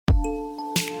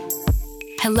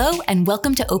Hello, and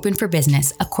welcome to Open for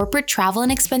Business, a corporate travel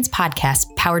and expense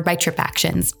podcast powered by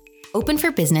TripActions. Open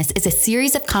for Business is a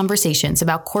series of conversations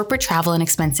about corporate travel and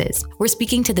expenses. We're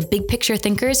speaking to the big picture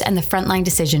thinkers and the frontline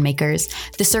decision makers,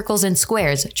 the circles and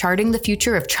squares, charting the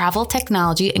future of travel,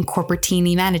 technology, and corporate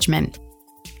T&E management.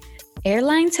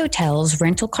 Airlines, hotels,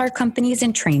 rental car companies,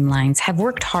 and train lines have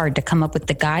worked hard to come up with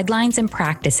the guidelines and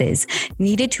practices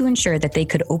needed to ensure that they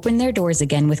could open their doors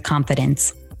again with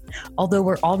confidence. Although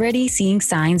we're already seeing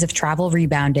signs of travel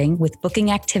rebounding, with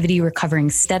booking activity recovering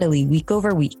steadily week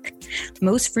over week,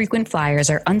 most frequent flyers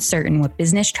are uncertain what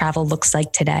business travel looks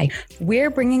like today. We're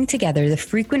bringing together the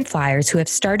frequent flyers who have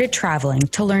started traveling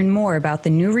to learn more about the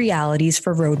new realities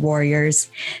for road warriors.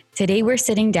 Today, we're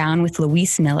sitting down with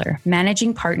Luis Miller,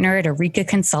 Managing Partner at Eureka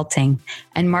Consulting,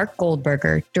 and Mark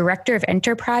Goldberger, Director of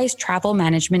Enterprise Travel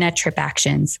Management at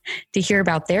TripActions, to hear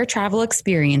about their travel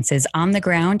experiences on the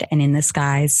ground and in the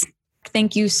skies.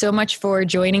 Thank you so much for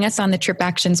joining us on the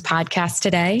TripActions podcast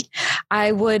today.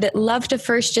 I would love to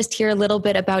first just hear a little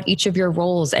bit about each of your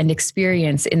roles and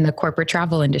experience in the corporate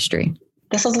travel industry.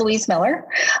 This is Luis Miller.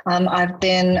 I've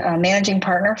been a managing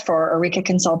partner for Eureka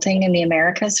Consulting in the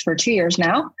Americas for 2 years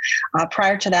now.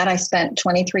 Prior to that, I spent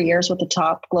 23 years with the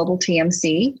top global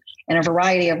TMC in a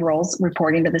variety of roles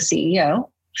reporting to the CEO.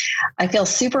 I feel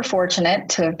super fortunate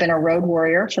to have been a road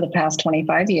warrior for the past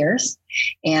 25 years.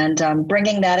 And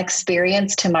bringing that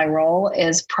experience to my role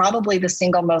is probably the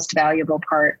single most valuable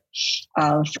part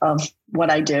of what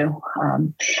I do.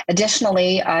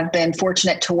 Additionally, I've been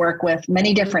fortunate to work with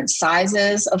many different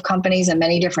sizes of companies and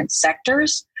many different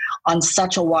sectors on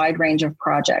such a wide range of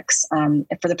projects.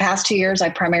 For the past 2 years, I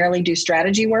primarily do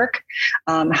strategy work,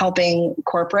 helping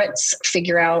corporates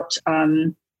figure out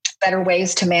better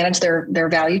ways to manage their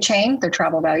value chain, their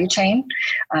travel value chain,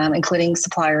 including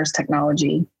suppliers,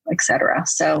 technology, et cetera.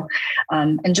 So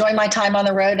enjoying my time on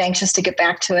the road, anxious to get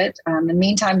back to it. In the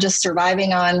meantime, just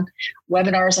surviving on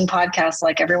webinars and podcasts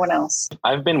like everyone else.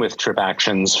 I've been with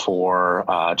TripActions for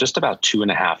just about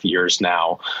 2.5 years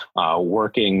now,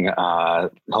 working,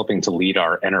 helping to lead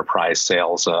our enterprise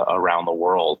sales around the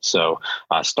world. So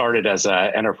started as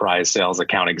an enterprise sales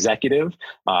account executive.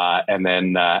 And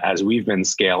then as we've been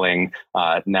scaling,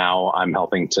 now I'm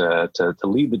helping to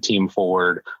lead the team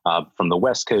forward from the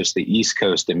West Coast, the East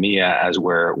Coast, EMEA, as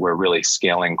we're really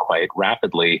scaling quite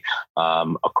rapidly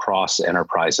across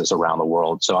enterprises around the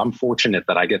world. So I'm fortunate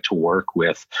that I get to work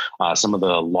with some of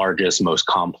the largest, most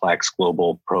complex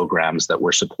global programs that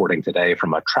we're supporting today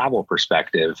from a travel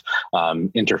perspective,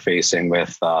 interfacing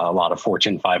with a lot of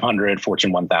Fortune 500,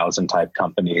 Fortune 1000 type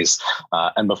companies.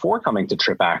 And before coming to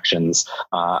TripActions,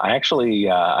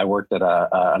 I worked at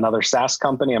another SaaS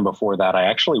company. And before that, I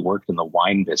actually worked in the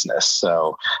wine business.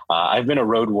 So I've been a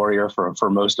road warrior for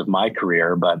most of my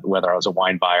career, but whether I was a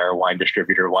wine buyer, wine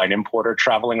distributor, wine importer,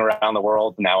 traveling around the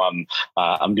world, now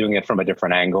I'm doing it from a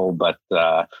different angle, but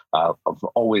I've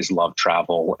always loved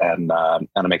travel, and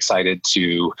I'm excited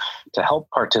to help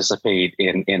participate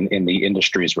in the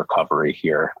industry's recovery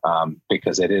here,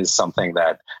 because it is something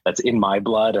that's in my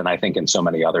blood, and I think in so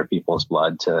many other people's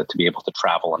blood, to be able to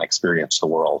travel and experience the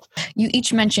world. You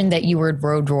each mentioned that you were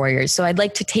road warriors, so I'd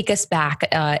like to take us back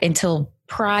until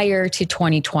prior to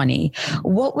 2020.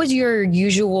 What was your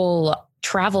usual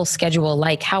travel schedule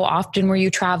like? How often were you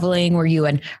traveling? Were you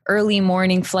an early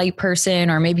morning flight person,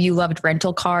 or maybe you loved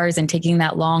rental cars and taking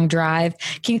that long drive?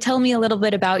 Can you tell me a little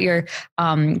bit about your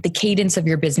the cadence of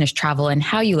your business travel and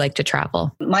how you like to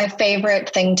travel? My favorite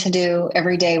thing to do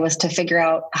every day was to figure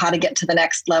out how to get to the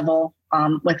next level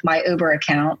with my Uber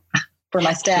account for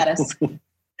my status.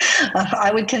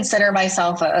 I would consider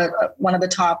myself one of the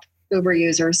top Uber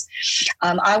users.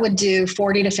 I would do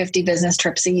 40 to 50 business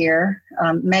trips a year,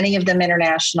 many of them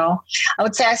international. I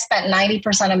would say I spent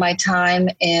 90% of my time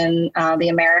in the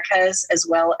Americas as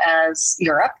well as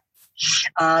Europe,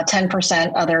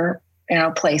 10% other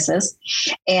places.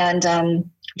 And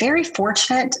very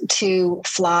fortunate to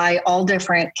fly all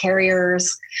different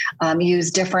carriers,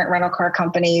 use different rental car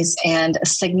companies, and a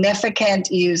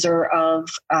significant user of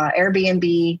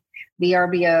Airbnb,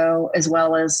 VRBO, as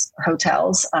well as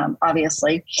hotels,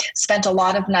 obviously. Spent a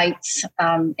lot of nights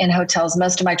in hotels.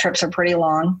 Most of my trips are pretty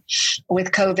long.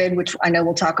 With COVID, which I know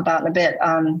we'll talk about in a bit,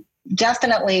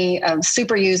 definitely a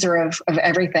super user of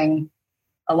everything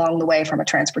along the way from a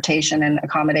transportation and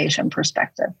accommodation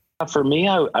perspective. For me,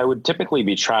 I would typically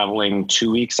be traveling 2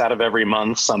 weeks out of every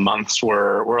month. Some months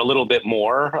were a little bit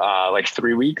more, like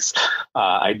 3 weeks.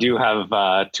 I do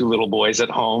have 2 little boys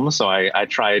at home, so I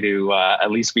try to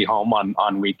at least be home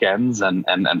on weekends and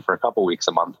for a couple weeks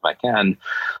a month if I can.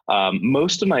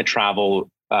 Most of my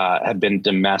travel had been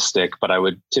domestic, but I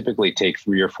would typically take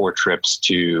 3 or 4 trips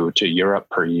to Europe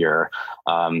per year.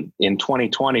 In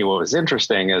 2020, what was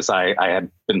interesting is I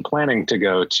had been planning to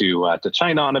go to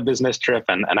China on a business trip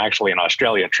and actually an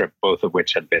Australia trip, both of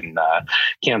which had been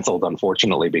canceled,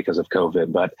 unfortunately, because of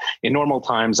COVID. But in normal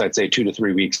times, I'd say 2 to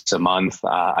 3 weeks a month,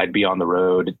 I'd be on the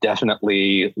road,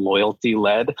 definitely loyalty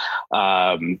led.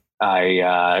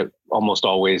 I almost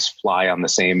always fly on the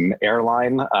same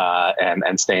airline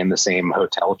and stay in the same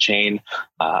hotel chain.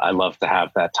 I love to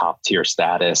have that top tier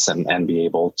status and be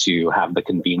able to have the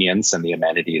convenience and the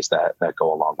amenities that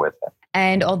go along with it.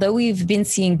 And although we've been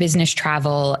seeing business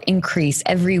travel increase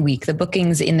every week, the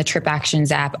bookings in the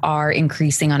TripActions app are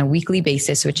increasing on a weekly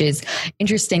basis, which is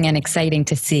interesting and exciting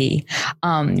to see.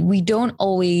 We don't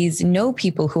always know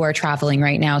people who are traveling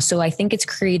right now. So I think it's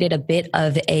created a bit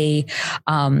of a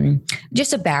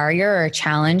just a barrier or a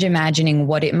challenge, imagining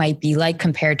what it might be like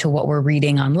compared to what we're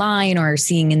reading online or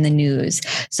seeing in the news.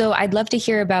 So I'd love to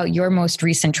hear about your most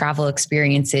recent travel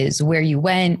experiences, where you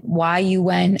went, why you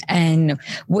went, and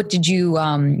what did you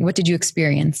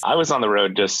experience? I was on the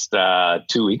road just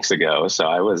 2 weeks ago, so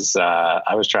I was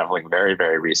traveling very,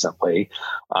 very recently.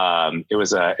 It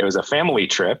was a family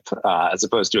trip as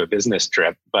opposed to a business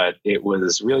trip, but it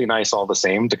was really nice all the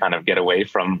same to kind of get away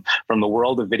from the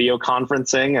world of video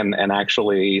conferencing and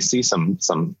actually see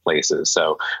some places.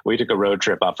 So we took a road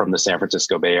trip up from the San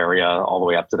Francisco Bay Area all the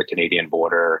way up to the Canadian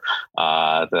border,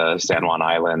 the San Juan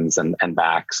Islands and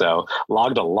back. So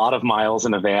logged a lot of miles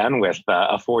in a van with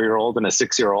a 4-year-old and a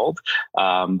 6-year-old.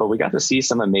 But we got to see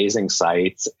some amazing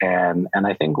sights. And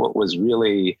I think what was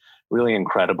really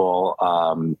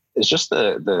incredible is just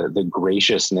the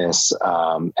graciousness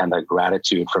and the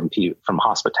gratitude from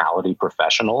hospitality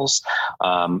professionals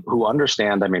who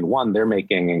understand. I mean, one, they're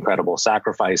making incredible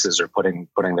sacrifices or putting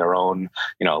their own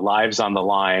lives on the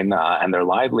line and their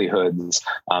livelihoods,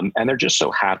 and they're just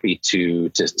so happy to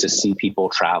see people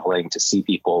traveling, to see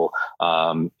people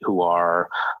who are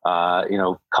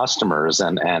customers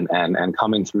and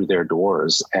coming through their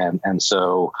doors, and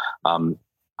so.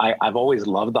 I've always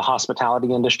loved the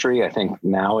hospitality industry. I think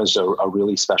now is a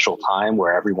really special time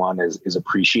where everyone is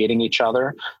appreciating each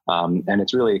other. And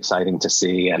it's really exciting to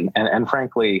see. And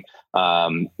frankly,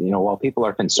 while people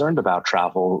are concerned about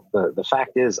travel, the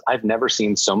fact is I've never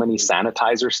seen so many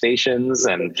sanitizer stations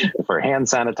and for hand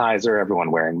sanitizer,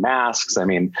 everyone wearing masks. I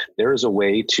mean, there is a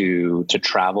way to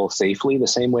travel safely the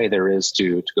same way there is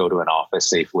to go to an office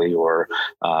safely or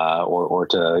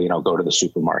to, go to the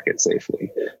supermarket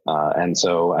safely. And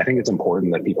so I think it's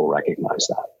important that people recognize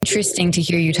that. Interesting to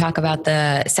hear you talk about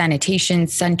the sanitation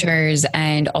centers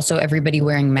and also everybody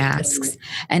wearing masks.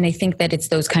 And I think that it's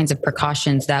those kinds of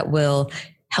precautions that will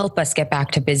help us get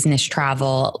back to business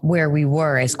travel where we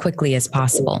were as quickly as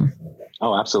possible.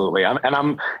 Oh, absolutely.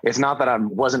 It's not that I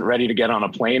wasn't ready to get on a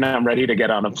plane. I'm ready to get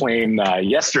on a plane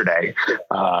yesterday.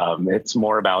 It's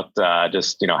more about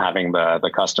just, having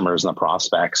the customers and the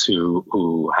prospects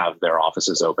who have their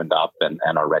offices opened up and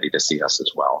are ready to see us as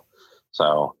well.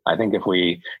 So I think if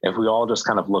we all just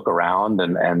kind of look around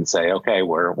and say, okay,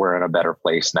 we're in a better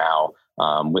place now.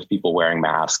 With people wearing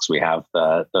masks, we have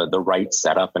the right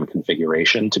setup and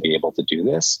configuration to be able to do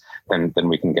this, then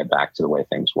we can get back to the way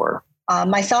things were.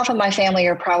 Myself and my family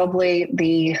are probably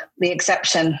the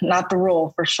exception, not the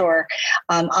rule for sure.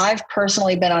 I've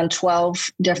personally been on 12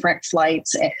 different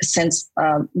flights since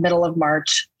middle of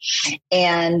March.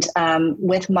 And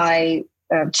with my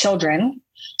children,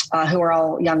 who are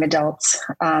all young adults,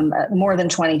 more than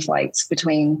 20 flights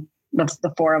between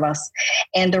the four of us.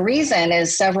 And the reason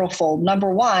is severalfold. Number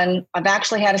one, I've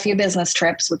actually had a few business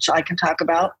trips, which I can talk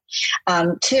about.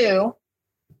 Two,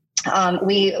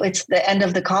 it's the end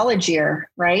of the college year,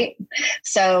 right?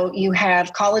 So you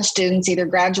have college students either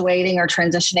graduating or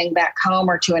transitioning back home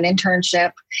or to an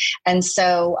internship. And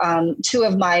so 2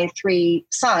 of my 3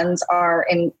 sons are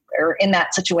in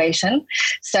that situation.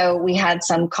 So we had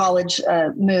some college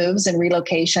moves and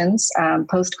relocations,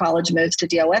 post-college moves to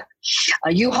deal with.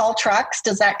 U-Haul trucks,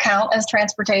 does that count as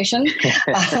transportation?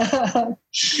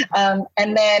 And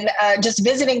then just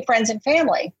visiting friends and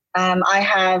family. I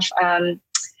have...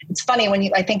 it's funny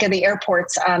I think of the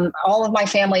airports, all of my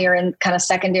family are in kind of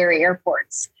secondary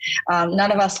airports.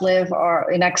 None of us live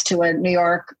next to a New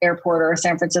York airport or a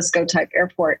San Francisco type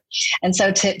airport. And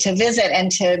so to visit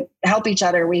and to help each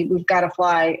other, we've got to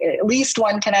fly at least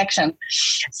one connection.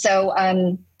 So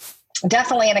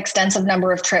definitely an extensive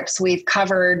number of trips. We've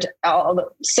covered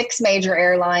 6 major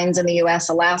airlines in the U.S.,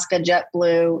 Alaska,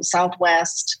 JetBlue,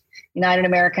 Southwest, United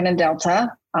American, and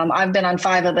Delta. I've been on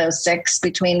 5 of those 6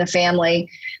 between the family.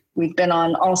 we've been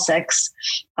on all 6.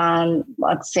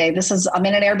 Let's say I'm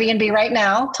in an Airbnb right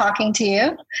now talking to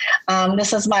you.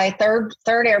 This is my third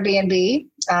Airbnb.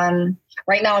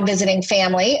 Right now I'm visiting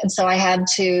family. And so I had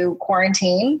to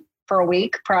quarantine for a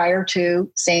week prior to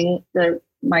seeing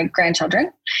my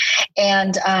grandchildren.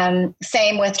 And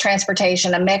same with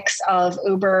transportation, a mix of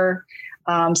Uber,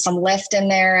 some Lyft in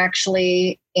there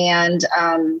actually. And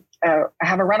I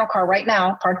have a rental car right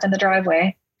now parked in the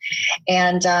driveway,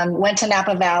 and went to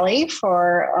Napa Valley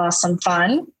for some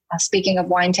fun. Speaking of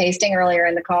wine tasting earlier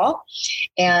in the call,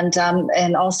 and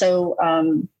also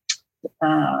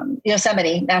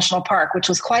Yosemite National Park, which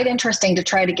was quite interesting to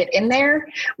try to get in there.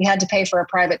 We had to pay for a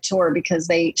private tour because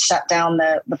they shut down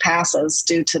the passes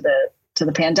due to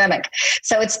the pandemic.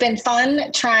 So it's been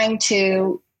fun trying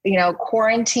to,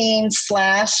 quarantine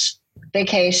 /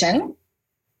 vacation.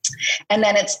 And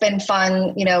then it's been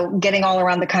fun, getting all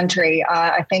around the country.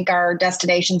 I think our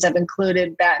destinations have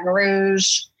included Baton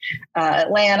Rouge,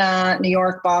 Atlanta, New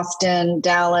York, Boston,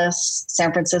 Dallas,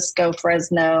 San Francisco,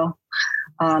 Fresno.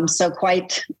 So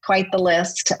quite the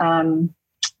list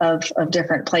of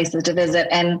different places to visit.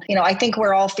 And, I think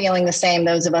we're all feeling the same,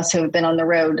 those of us who have been on the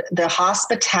road. The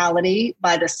hospitality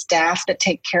by the staff that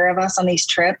take care of us on these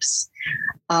trips,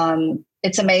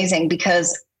 it's amazing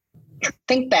because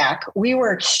think back, we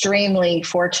were extremely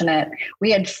fortunate. We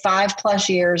had 5+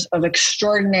 years of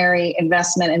extraordinary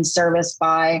investment in service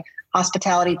by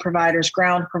hospitality providers,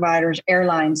 ground providers,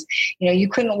 airlines. You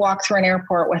couldn't walk through an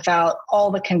airport without all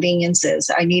the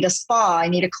conveniences. I need a spa, I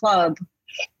need a club.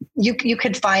 You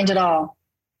could find it all.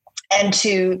 And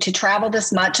to travel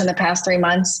this much in the past 3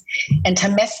 months and to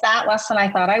miss that less than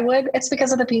I thought I would, it's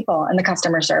because of the people and the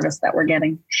customer service that we're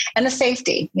getting and the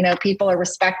safety. People are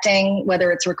respecting,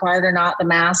 whether it's required or not, the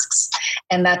masks,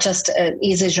 and that just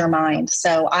eases your mind.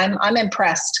 So I'm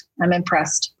impressed.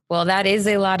 Well, that is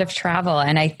a lot of travel.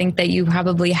 And I think that you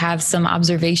probably have some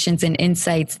observations and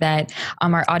insights that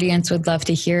our audience would love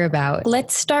to hear about.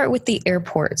 Let's start with the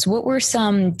airports. What were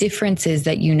some differences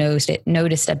that you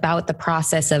noticed about the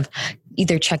process of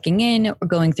either checking in or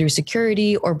going through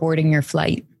security or boarding your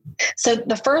flight? So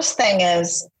the first thing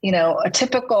is, a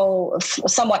typical,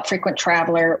 somewhat frequent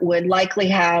traveler would likely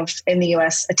have in the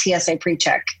US a TSA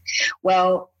PreCheck.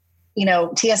 Well,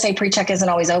 TSA PreCheck isn't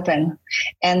always open,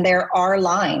 and there are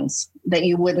lines that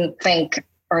you wouldn't think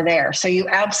are there. So you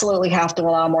absolutely have to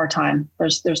allow more time.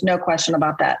 There's no question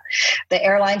about that. The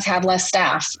airlines have less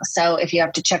staff. So if you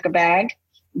have to check a bag,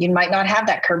 you might not have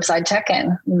that curbside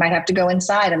check-in. You might have to go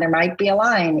inside and there might be a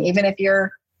line, even if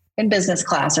you're in business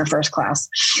class or first class.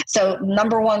 So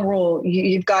number one rule,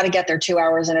 you've got to get there 2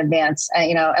 hours in advance.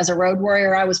 As a road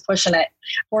warrior, I was pushing it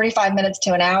 45 minutes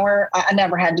to an hour. I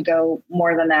never had to go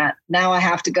more than that. Now I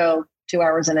have to go 2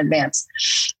 hours in advance.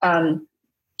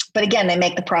 But again, they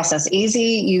make the process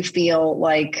easy. You feel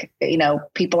like,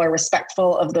 people are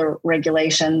respectful of the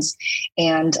regulations,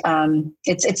 and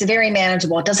it's very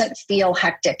manageable. It doesn't feel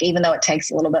hectic, even though it takes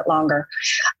a little bit longer.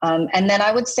 And then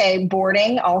I would say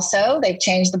boarding also, they've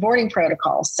changed the boarding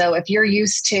protocol. So if you're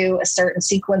used to a certain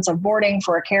sequence of boarding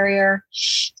for a carrier,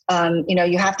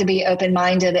 you have to be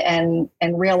open-minded and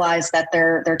realize that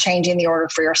they're changing the order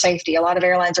for your safety. A lot of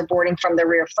airlines are boarding from the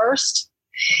rear first.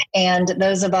 And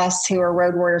those of us who are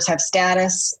road warriors have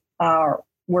status,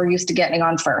 we're used to getting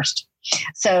on first.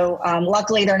 So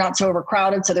luckily they're not so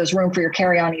overcrowded, so there's room for your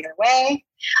carry-on either way.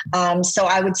 So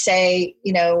I would say,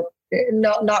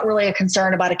 not really a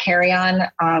concern about a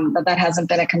carry-on, but that hasn't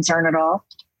been a concern at all.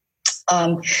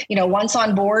 Once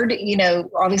on board,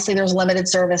 obviously there's limited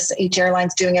service. Each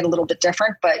airline's doing it a little bit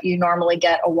different, but you normally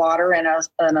get a water and a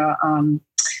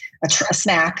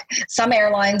snack. Some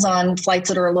airlines on flights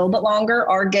that are a little bit longer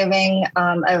are giving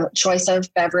a choice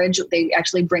of beverage. They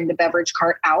actually bring the beverage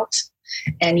cart out,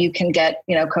 and you can get,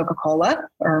 Coca-Cola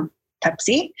or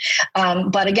Pepsi.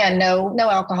 But again, no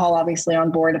alcohol obviously on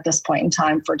board at this point in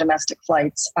time for domestic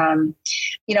flights.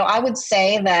 I would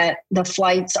say that the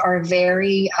flights are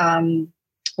very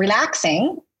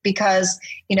relaxing, because,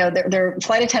 their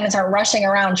flight attendants aren't rushing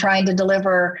around trying to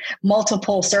deliver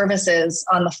multiple services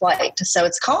on the flight. So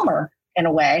it's calmer in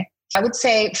a way. I would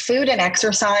say food and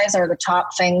exercise are the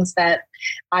top things that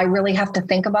I really have to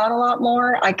think about a lot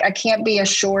more. I can't be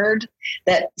assured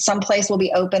that some place will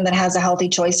be open that has a healthy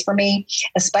choice for me,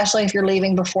 especially if you're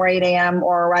leaving before 8 a.m.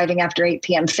 or arriving after 8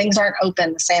 p.m. Things aren't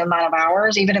open the same amount of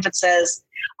hours, even if it says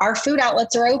our food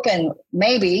outlets are open,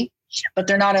 maybe, but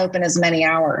they're not open as many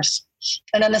hours.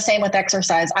 And then the same with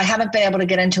exercise. I haven't been able to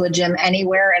get into a gym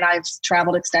anywhere, and I've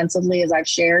traveled extensively, as I've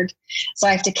shared. So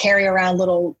I have to carry around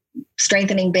little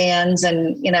strengthening bands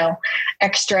and,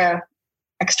 extra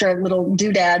extra little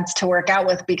doodads to work out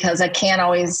with because I can't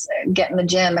always get in the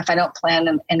gym if I don't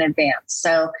plan in advance.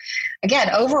 So again,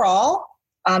 overall,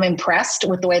 I'm impressed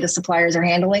with the way the suppliers are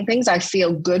handling things. I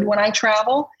feel good when I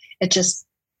travel. It just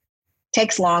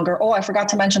takes longer. Oh, I forgot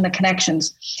to mention the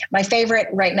connections. My favorite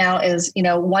right now is,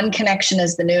 one connection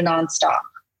is the new nonstop.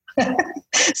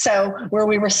 So where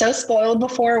we were so spoiled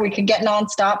before, we could get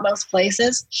nonstop most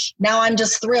places. Now I'm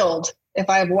just thrilled if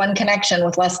I have one connection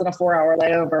with less than a 4-hour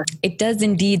layover. It does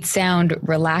indeed sound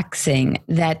relaxing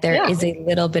that there is a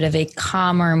little bit of a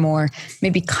calmer, more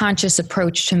maybe conscious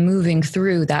approach to moving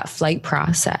through that flight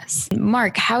process.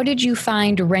 Mark, how did you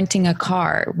find renting a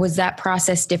car? Was that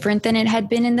process different than it had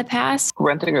been in the past?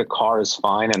 Renting a car is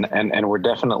fine. And we're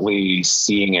definitely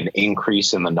seeing an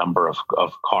increase in the number of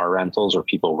car rentals or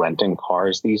people renting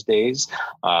cars these days.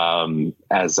 For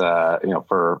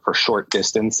short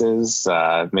distances,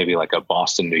 maybe like a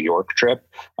Boston, New York trip,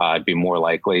 I'd be more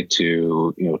likely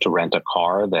to rent a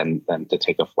car than to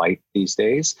take a flight these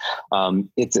days.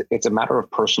 It's a matter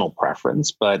of personal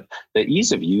preference, but the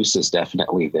ease of use is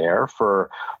definitely there.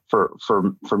 For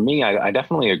me, I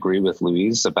definitely agree with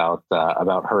Louise about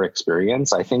her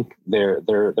experience. I think there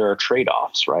are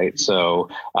trade-offs, right? So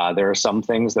there are some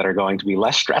things that are going to be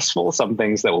less stressful, some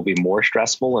things that will be more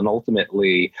stressful, and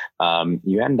ultimately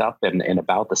you end up in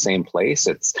about the same place.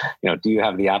 It's do you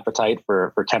have the appetite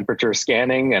for temperature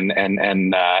scanning and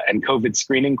COVID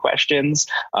screening questions?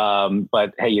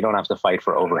 But hey, you don't have to fight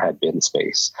for overhead bin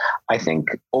space. I think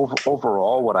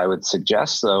overall, what I would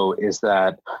suggest though is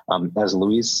that as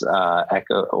Louise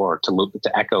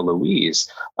to echo Louise,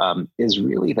 is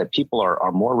really that people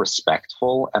are more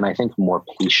respectful and I think more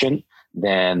patient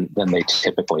than they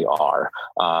typically are.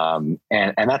 And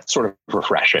that's sort of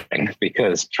refreshing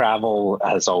because travel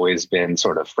has always been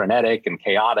sort of frenetic and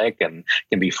chaotic and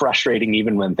can be frustrating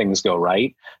even when things go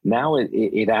right. Now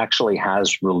it actually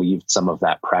has relieved some of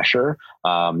that pressure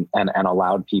and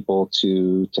allowed people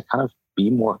to kind of be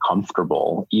more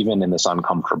comfortable, even in this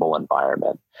uncomfortable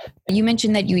environment. You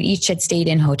mentioned that you each had stayed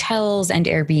in hotels and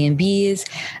Airbnbs.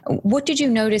 What did you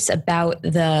notice about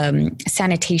the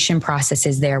sanitation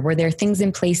processes there? Were there things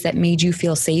in place that made you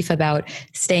feel safe about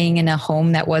staying in a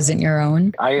home that wasn't your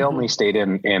own? I only stayed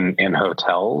in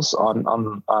hotels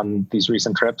on these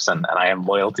recent trips, and I am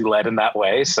loyalty led in that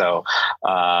way. So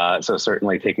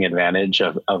certainly taking advantage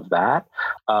of that.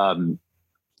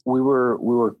 We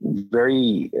were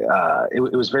very, it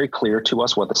was very clear to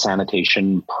us what the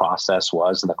sanitation process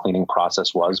was and the cleaning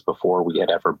process was before we had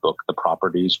ever booked the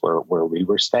properties where we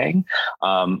were staying.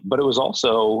 But it was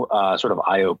also sort of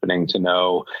eye-opening to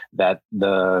know that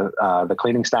the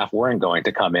cleaning staff weren't going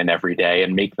to come in every day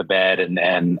and make the bed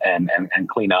and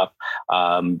clean up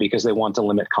because they want to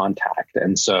limit contact.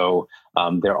 And so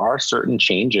there are certain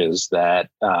changes that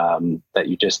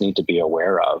you just need to be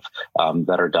aware of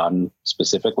that are done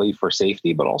specifically for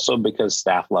safety, but also because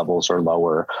staff levels are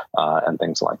lower and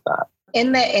things like that.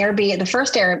 In the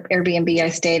first Airbnb I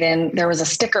stayed in, there was a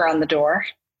sticker on the door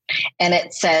and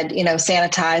it said,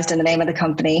 sanitized in the name of the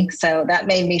company. So that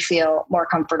made me feel more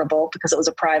comfortable because it was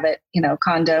a private,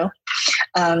 condo.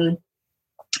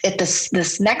 At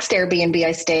this next Airbnb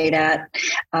I stayed at,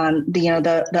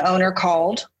 the owner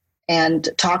called and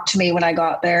talked to me when I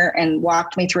got there and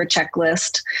walked me through a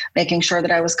checklist, making sure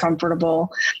that I was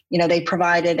comfortable. They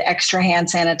provided extra hand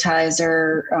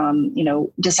sanitizer,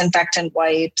 disinfectant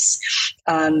wipes.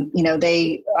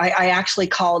 I actually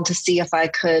called to see if I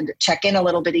could check in a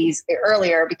little bit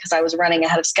earlier because I was running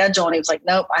ahead of schedule. And he was like,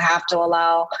 nope, I have to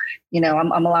allow,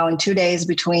 I'm allowing 2 days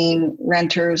between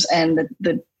renters and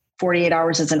the 48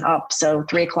 hours isn't up. So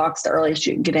 3:00 is the earliest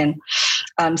you can get in.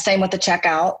 Same with the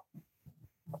checkout.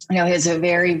 He's a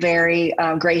very, very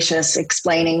gracious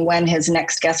explaining when his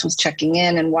next guest was checking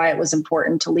in and why it was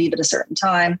important to leave at a certain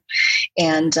time.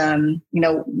 And,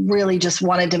 really just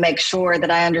wanted to make sure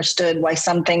that I understood why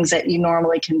some things that you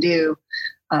normally can do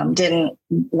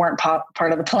weren't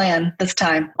part of the plan this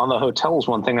time. On the hotels,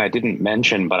 one thing I didn't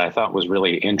mention, but I thought was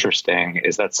really interesting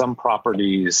is that some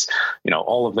properties,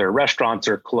 all of their restaurants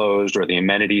are closed or the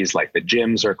amenities like the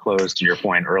gyms are closed, to your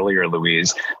point earlier,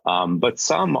 Louise, but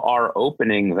some are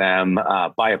opening them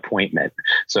by appointment.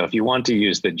 So if you want to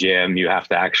use the gym, you have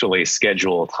to actually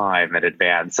schedule time in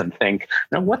advance and think,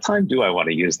 what time do I want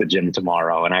to use the gym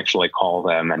tomorrow, and actually call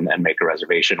them and make a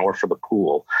reservation, or for the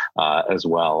pool as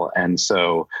well. And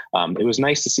so So it was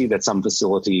nice to see that some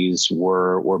facilities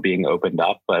were being opened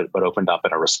up, but opened up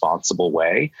in a responsible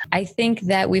way. I think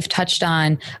that we've touched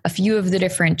on a few of the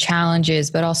different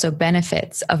challenges, but also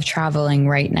benefits of traveling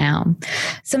right now.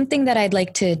 Something that I'd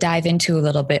like to dive into a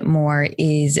little bit more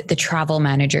is the travel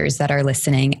managers that are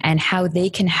listening and how they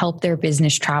can help their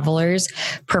business travelers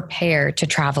prepare to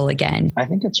travel again. I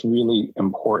think it's really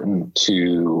important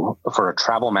for a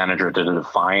travel manager to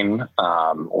define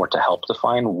or to help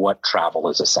define what travel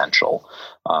is essential,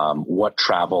 what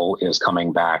travel is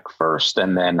coming back first,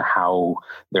 and then how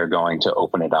they're going to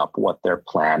open it up, what their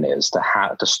plan is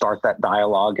to start that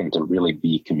dialogue and to really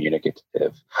be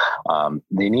communicative.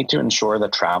 They need to ensure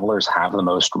that travelers have the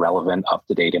most relevant,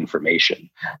 up-to-date information.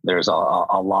 There's a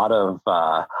lot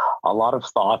of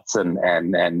thoughts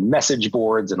and message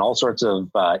boards and all sorts of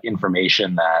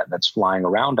information that's flying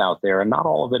around out there, and not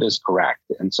all of it is correct.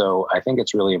 And so I think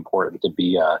it's really important to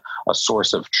be a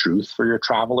source of truth for your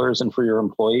travelers and for your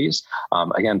employees.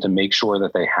 Again, to make sure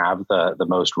that they have the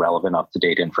most relevant,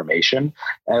 up-to-date information,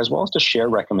 as well as to share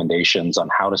recommendations on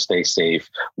how to stay safe,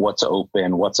 what's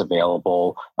open, what's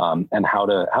available, and how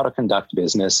to conduct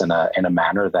business in a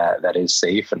manner that is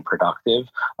safe and productive,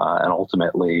 and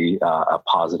ultimately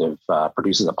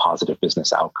produces a positive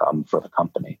business outcome for the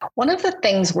company. One of the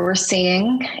things we're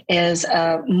seeing is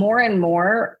more and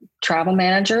more travel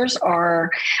managers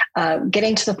are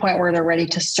getting to the point where they're ready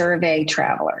to survey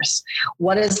travelers.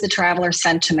 What is the traveler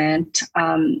sentiment?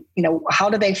 How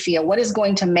do they feel? What is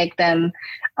going to make them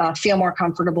feel more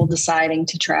comfortable deciding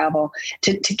to travel?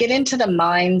 To get into the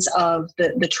minds of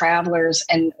the travelers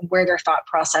and where their thought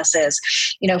process is.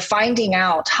 Finding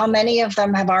out how many of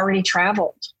them have already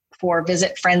traveled for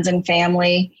visit friends and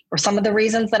family, or some of the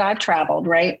reasons that I've traveled,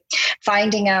 right?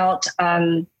 Finding out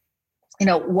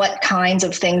what kinds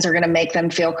of things are going to make them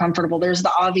feel comfortable. There's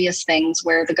the obvious things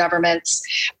where the governments,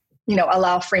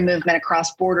 allow free movement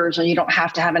across borders, or you don't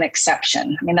have to have an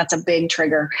exception. I mean, that's a big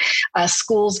trigger.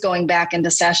 Schools going back into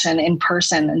session in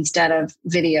person instead of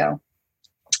video.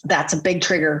 That's a big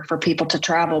trigger for people to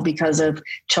travel because of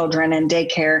children and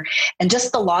daycare and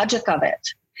just the logic of it.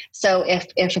 So if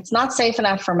it's not safe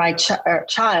enough for my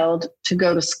child to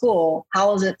go to school,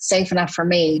 how is it safe enough for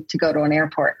me to go to an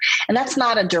airport? And that's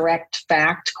not a direct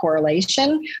fact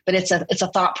correlation, but it's a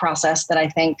thought process that I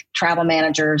think travel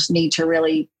managers need to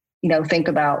really, think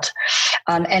about.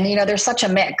 And there's such a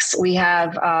mix. We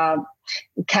have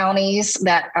counties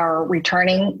that are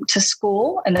returning to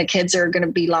school and the kids are going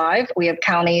to be live. We have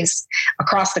counties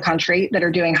across the country that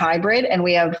are doing hybrid, and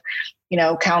we have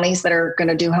counties that are going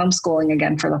to do homeschooling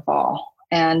again for the fall,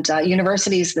 and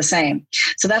universities the same.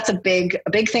 So that's a big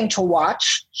thing to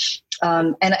watch.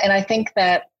 And I think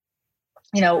that,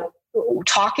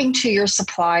 talking to your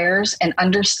suppliers and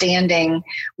understanding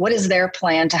what is their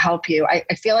plan to help you. I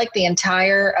feel like the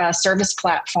entire service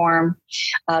platform,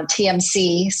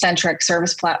 TMC-centric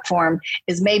service platform,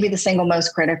 is maybe the single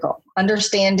most critical.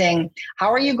 Understanding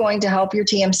how are you going to help your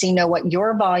TMC know what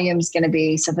your volume is going to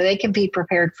be so that they can be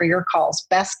prepared for your calls.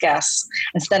 Best guess,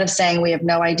 instead of saying we have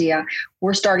no idea.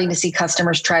 We're starting to see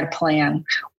customers try to plan.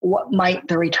 What might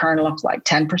the return look like?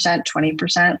 10%,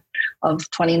 20% of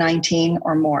 2019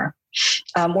 or more.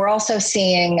 We're also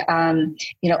seeing,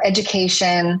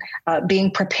 education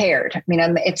being prepared.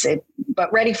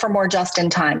 But ready for more just in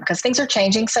time, because things are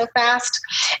changing so fast.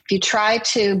 If you try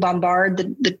to bombard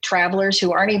the travelers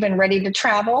who aren't even ready to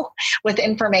travel with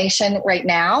information right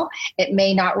now, it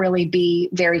may not really be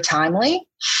very timely.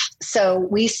 So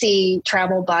we see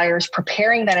travel buyers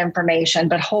preparing that information,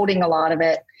 but holding a lot of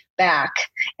it back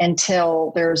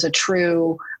until there's a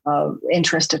true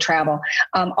interest to travel.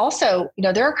 Also,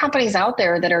 there are companies out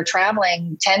there that are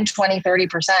traveling 10, 20,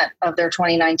 30% of their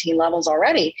 2019 levels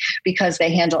already because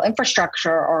they handle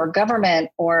infrastructure or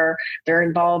government, or they're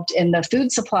involved in the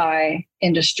food supply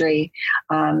industry,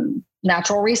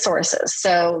 natural resources.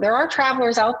 So there are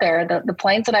travelers out there. The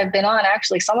planes that I've been on,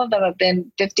 actually, some of them have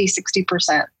been 50,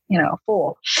 60%,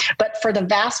 full. But for the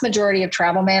vast majority of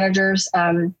travel managers,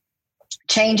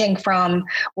 changing from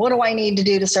what do I need to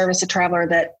do to service a traveler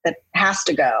that has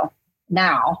to go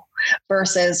now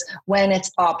versus when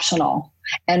it's optional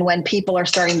and when people are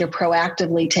starting to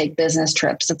proactively take business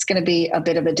trips. It's going to be a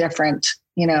bit of a different,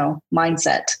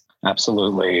 mindset.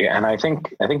 Absolutely. And I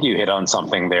think you hit on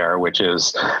something there, which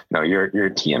is, your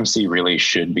TMC really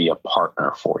should be a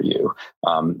partner for you.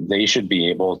 They should be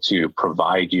able to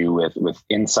provide you with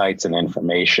insights and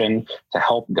information to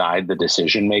help guide the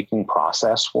decision-making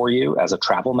process for you as a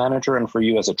travel manager and for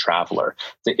you as a traveler,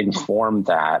 to inform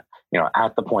that,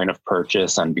 at the point of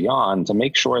purchase and beyond, to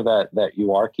make sure that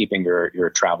you are keeping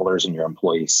your travelers and your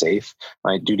employees safe.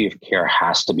 Right? Duty of care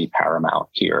has to be paramount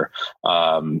here.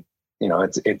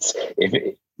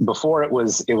 Before it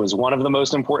was one of the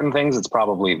most important things. It's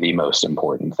probably the most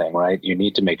important thing, right? You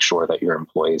need to make sure that your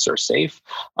employees are safe,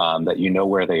 that you know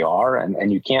where they are,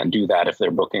 and you can't do that if they're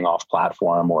booking off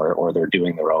platform or they're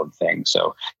doing their own thing.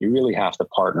 So you really have to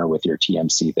partner with your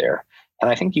TMC there. And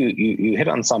I think you hit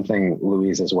on something,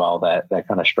 Louise, as well, that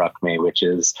kind of struck me, which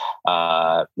is,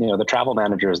 the travel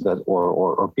managers that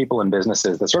or people in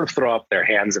businesses that sort of throw up their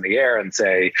hands in the air and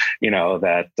say,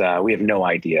 that we have no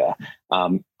idea.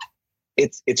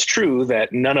 It's true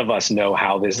that none of us know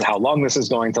how long this is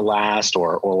going to last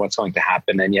or what's going to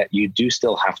happen, and yet you do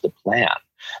still have to plan.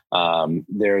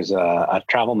 There's a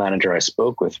travel manager I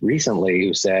spoke with recently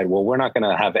who said, well, we're not going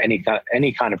to have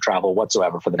any kind of travel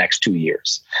whatsoever for the next 2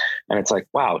 years. And it's like,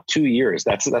 wow, 2 years.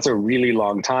 That's a really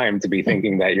long time to be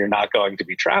thinking that you're not going to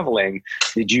be traveling.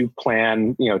 Did you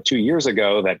plan, 2 years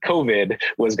ago that COVID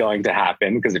was going to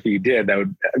happen? Because if you did, that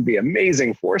would be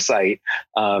amazing foresight.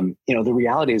 The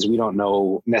reality is we don't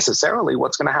know necessarily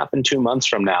what's going to happen 2 months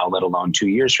from now, let alone 2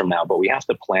 years from now, but we have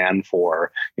to plan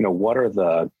for, what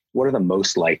are the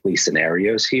most likely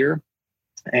scenarios here?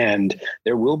 And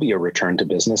there will be a return to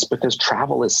business because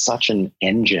travel is such an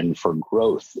engine for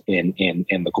growth in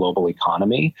the global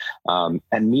economy.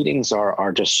 And meetings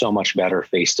are just so much better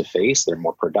face to face. They're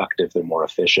more productive. They're more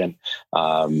efficient.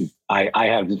 I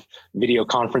have video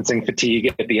conferencing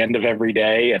fatigue at the end of every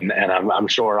day, and I'm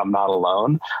sure I'm not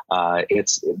alone.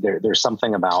 There's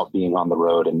something about being on the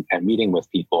road and meeting with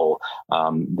people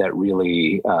that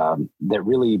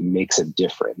really makes a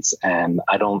difference. And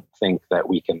I don't think that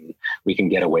we can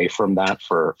get away from that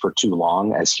for too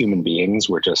long. As human beings,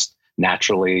 we're just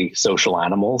naturally social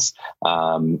animals,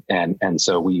 and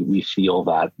so we feel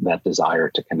that desire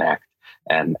to connect.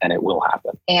 And it will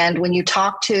happen. And when you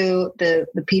talk to the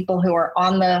people who are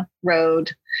on the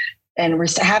road and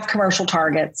have commercial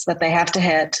targets that they have to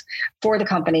hit for the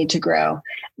company to grow,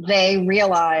 they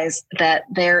realize that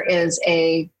there is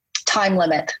a time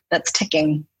limit that's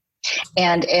ticking.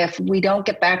 And if we don't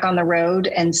get back on the road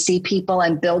and see people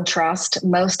and build trust,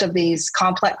 most of these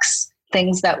complex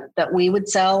things that we would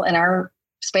sell in our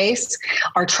space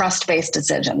are trust-based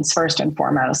decisions, first and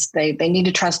foremost. They need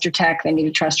to trust your tech. They need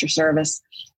to trust your service.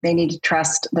 They need to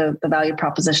trust the value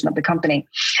proposition of the company.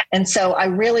 And so I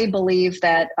really believe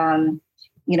that,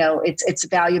 it's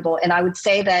valuable. And I would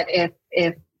say that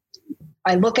if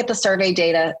I look at the survey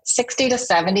data, 60 to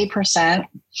 70%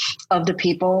 of the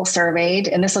people surveyed,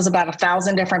 and this is about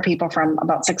 1,000 different people from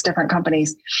about 6 different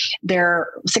companies,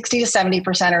 they're 60 to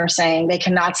 70% are saying they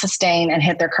cannot sustain and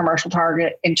hit their commercial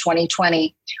target in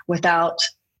 2020 without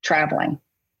traveling.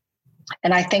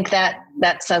 And I think that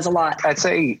says a lot. I'd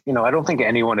say, I don't think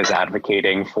anyone is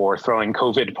advocating for throwing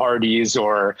COVID parties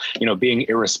or, being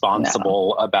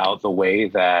irresponsible about the way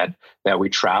that we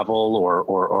travel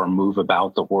or move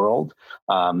about the world.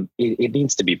 It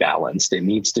needs to be balanced. It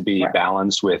needs to be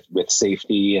balanced with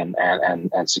safety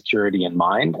and security in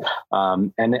mind.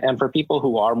 And for people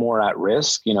who are more at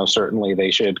risk, certainly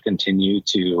they should continue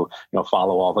to,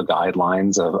 follow all the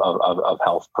guidelines of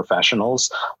health professionals.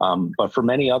 But for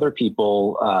many other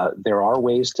people, there are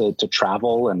ways to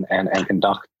travel and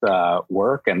conduct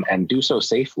work and do so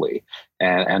safely.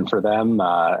 And for them,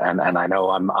 and I know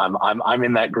I'm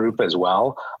in that group as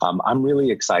well. I'm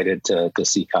really excited to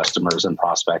see customers and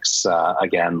prospects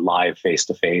again live face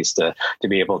to face to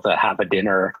be able to have a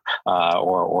dinner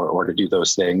or to do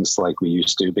those things like we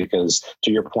used to. Because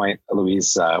to your point,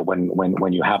 Louise,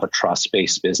 when you have a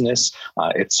trust-based business,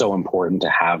 it's so important to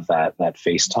have that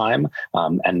FaceTime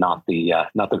and not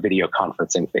the video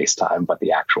conferencing FaceTime, but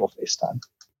the actual FaceTime.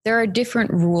 There are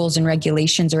different rules and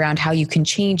regulations around how you can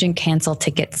change and cancel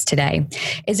tickets today.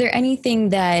 Is there anything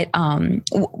that,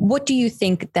 what do you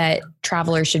think that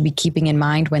travelers should be keeping in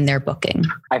mind when they're booking?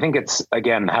 I think it's,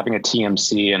 again, having a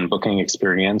TMC and booking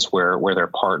experience where they're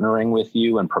partnering with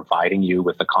you and providing you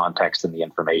with the context and the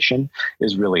information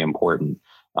is really important.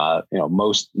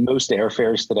 Most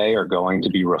airfares today are going to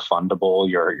be refundable.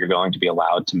 You're going to be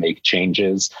allowed to make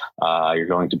changes. You're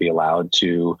going to be allowed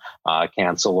to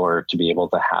cancel or to be able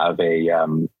to have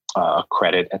a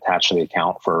credit attached to the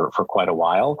account for quite a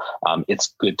while,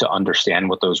 it's good to understand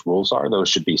what those rules are. Those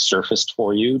should be surfaced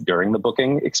for you during the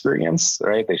booking experience,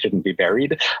 right? They shouldn't be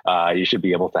buried. You should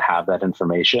be able to have that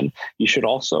information. You should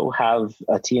also have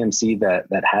a TMC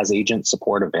that has agent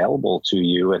support available to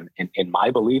you, and in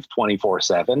my belief,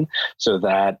 24/7, so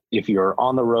that if you're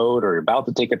on the road or you're about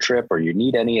to take a trip or you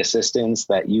need any assistance,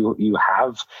 that you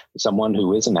have someone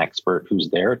who is an expert who's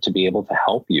there to be able to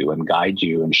help you and guide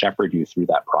you and shepherd you through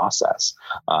that process.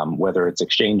 Whether it's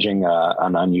exchanging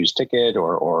an unused ticket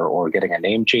or getting a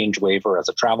name change waiver as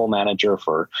a travel manager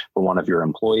for one of your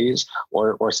employees,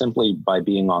 or simply by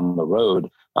being on the road,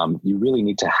 you really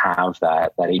need to have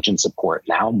that agent support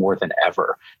now more than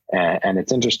ever. And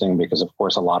it's interesting because, of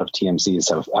course, a lot of TMCs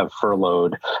have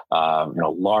furloughed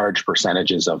large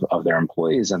percentages of their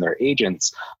employees and their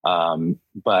agents.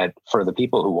 But for the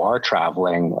people who are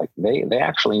traveling, like they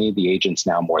actually need the agents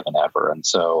now more than ever. And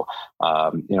so,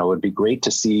 it would be great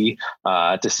to see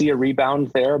a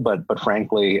rebound there. But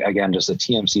frankly, again, just a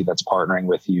TMC that's partnering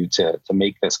with you to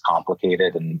make this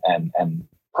complicated and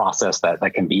process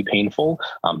that can be painful,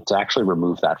 to actually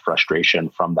remove that frustration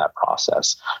from that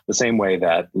process. The same way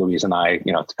that Louise and I,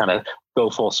 to kind of go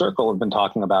full circle, have been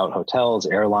talking about hotels,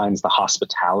 airlines, the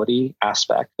hospitality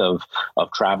aspect of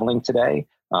traveling today.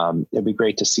 It'd be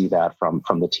great to see that from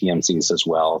the TMCs as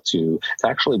well, to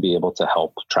actually be able to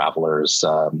help travelers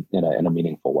in a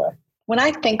meaningful way. When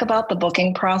I think about the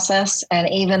booking process and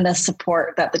even the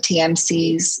support that the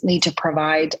TMCs need to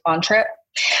provide on trip,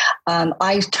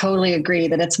 I totally agree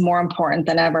that it's more important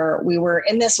than ever. We were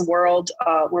in this world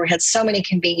where we had so many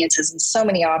conveniences and so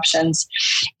many options.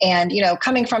 And,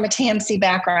 coming from a TMC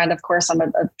background, of course, I'm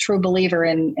a true believer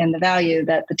in the value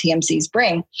that the TMCs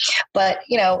bring. But,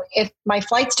 if my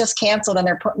flight's just canceled and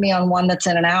they're putting me on one that's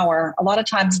in an hour, a lot of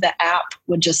times the app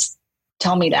would just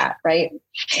tell me that, right?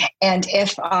 And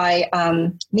if I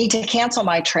need to cancel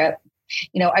my trip,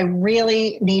 I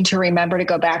really need to remember to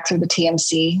go back through the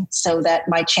TMC so that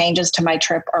my changes to my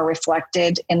trip are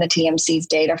reflected in the TMC's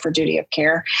data for duty of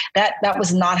care. That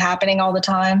was not happening all the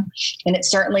time. And it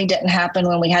certainly didn't happen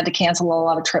when we had to cancel a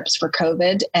lot of trips for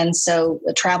COVID. And so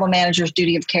the travel manager's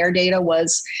duty of care data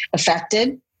was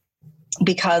affected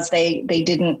because they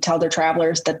didn't tell their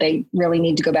travelers that they really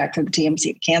need to go back through the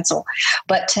TMC to cancel.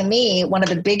 But to me, one of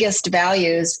the biggest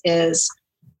values is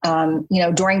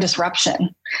during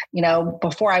disruption.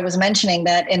 Before I was mentioning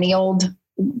that in the old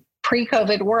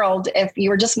pre-COVID world, if you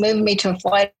were just moving me to a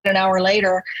flight an hour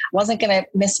later, I wasn't going to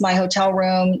miss my hotel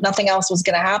room. Nothing else was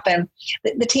going to happen.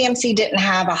 The TMC didn't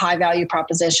have a high value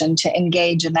proposition to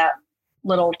engage in that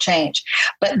little change.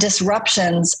 But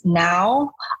disruptions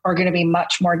now are going to be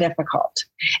much more difficult.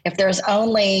 If there's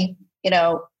only,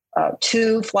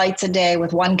 2 flights a day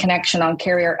with one connection on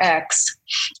carrier X,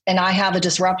 and I have a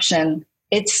disruption,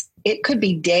 it could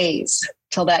be days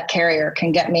till that carrier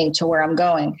can get me to where I'm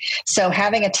going. So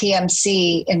having a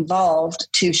TMC involved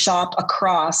to shop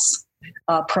across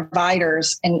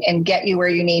providers and get you where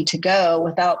you need to go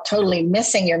without totally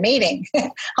missing your meeting.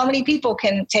 How many people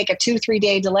can take a 2-3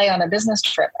 day delay on a business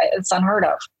trip? It's unheard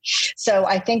of. So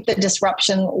I think the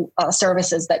disruption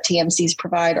services that TMCs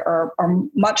provide are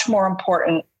much more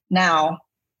important now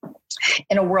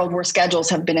in a world where schedules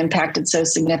have been impacted so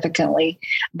significantly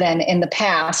than in the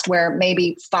past, where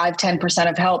maybe 5-10%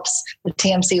 of helps, the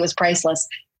TMC was priceless.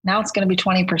 Now it's going to be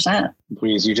 20%.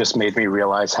 Louise, you just made me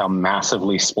realize how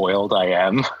massively spoiled I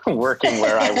am working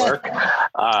where I work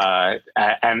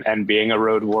and being a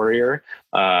road warrior.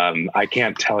 I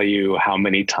can't tell you how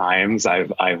many times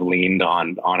I've leaned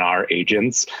on our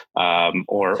agents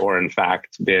or in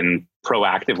fact been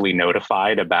proactively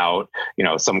notified about,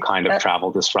 some kind of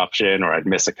travel disruption, or I'd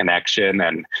miss a connection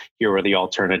and here were the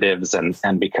alternatives.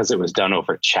 And because it was done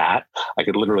over chat, I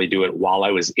could literally do it while I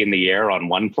was in the air on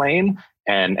one plane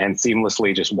and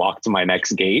seamlessly just walk to my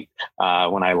next gate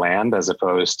when I land, as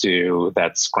opposed to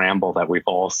that scramble that we've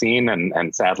all seen.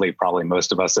 And sadly, probably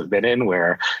most of us have been in,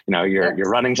 where, you're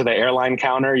running to the airline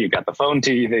counter, you got the phone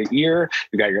to the ear,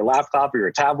 you got your laptop or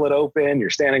your tablet open,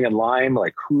 you're standing in line,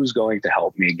 like, who's going to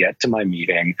help me get to my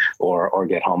meeting or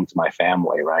get home to my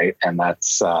family, right? And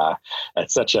that's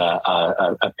such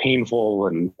a painful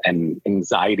and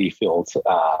anxiety filled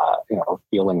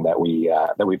feeling that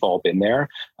we've all been there.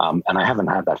 And I haven't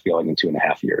had that feeling in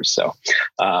 2.5 years. So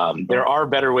there are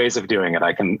better ways of doing it.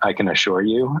 I can assure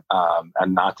you,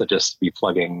 and not to just be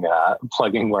plugging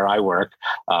where I work.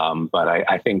 But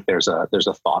I think there's a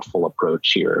thoughtful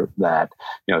approach here that,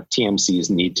 TMCs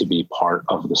need to be part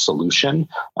of the solution,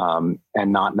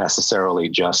 and not necessarily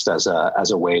just as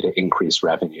a way to increase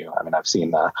revenue. I mean, I've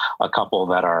seen a couple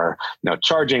that are,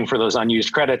 charging for those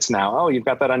unused credits now. Oh, you've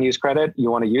got that unused credit.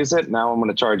 You want to use it? Now I'm going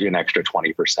to charge you an extra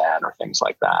 20% or things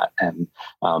like that. And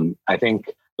I think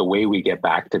the way we get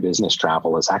back to business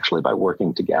travel is actually by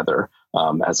working together,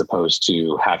 as opposed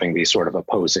to having these sort of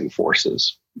opposing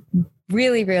forces.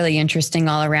 Really, really interesting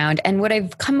all around. And what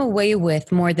I've come away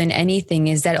with more than anything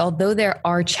is that although there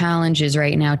are challenges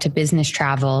right now to business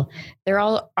travel, there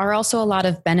are also a lot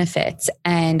of benefits.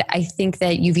 And I think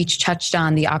that you've each touched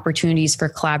on the opportunities for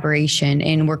collaboration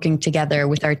in working together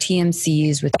with our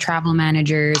TMCs, with travel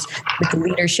managers, with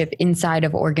leadership inside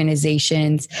of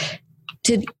organizations,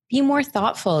 to be more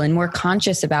thoughtful and more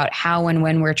conscious about how and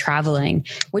when we're traveling,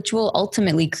 which will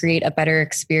ultimately create a better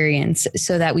experience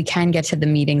so that we can get to the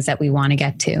meetings that we want to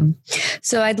get to.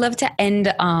 So I'd love to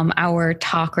end our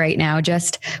talk right now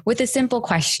just with a simple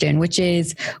question, which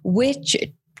is, which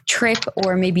trip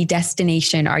or maybe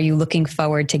destination are you looking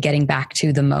forward to getting back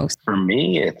to the most? For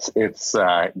me, it's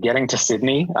getting to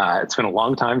Sydney. It's been a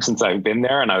long time since I've been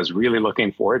there, and I was really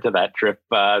looking forward to that trip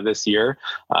this year.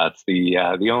 It's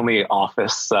the only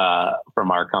office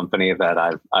from our company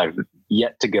that I've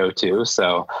yet to go to.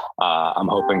 So I'm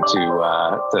hoping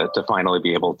to finally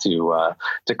be able to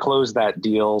close that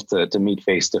deal, to meet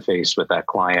face to face with that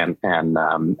client, and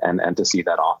to see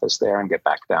that office there and get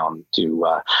back down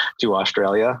to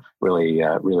Australia. Really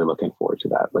looking forward to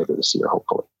that later this year,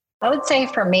 hopefully. I would say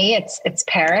for me, it's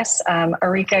Paris.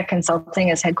 Aurica Consulting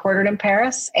is headquartered in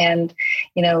Paris, and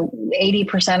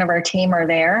 80% of our team are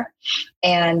there.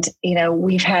 And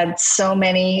we've had so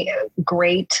many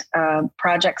great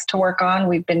projects to work on.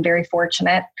 We've been very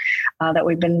fortunate that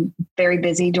we've been very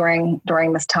busy during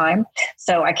this time.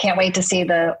 So I can't wait to see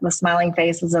the smiling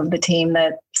faces of the team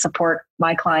that support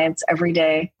my clients every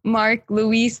day. Mark,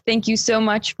 Louise, thank you so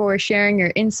much for sharing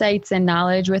your insights and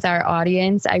knowledge with our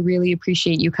audience. I really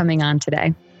appreciate you coming on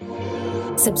today.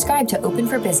 Subscribe to Open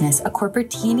for Business, a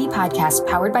corporate T&E podcast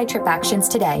powered by TripActions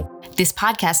today. This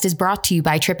podcast is brought to you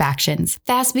by TripActions.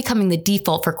 Fast becoming the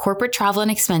default for corporate travel and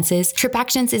expenses,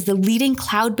 TripActions is the leading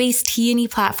cloud-based T&E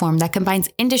platform that combines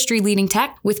industry-leading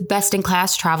tech with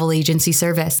best-in-class travel agency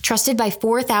service. Trusted by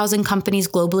 4,000 companies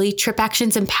globally,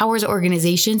 TripActions empowers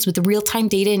organizations with real-time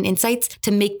data and insights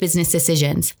to make business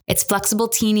decisions. Its flexible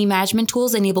T&E management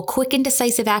tools enable quick and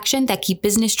decisive action that keep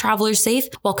business travelers safe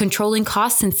while controlling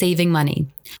costs and saving money.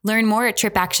 Learn more at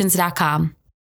tripactions.com.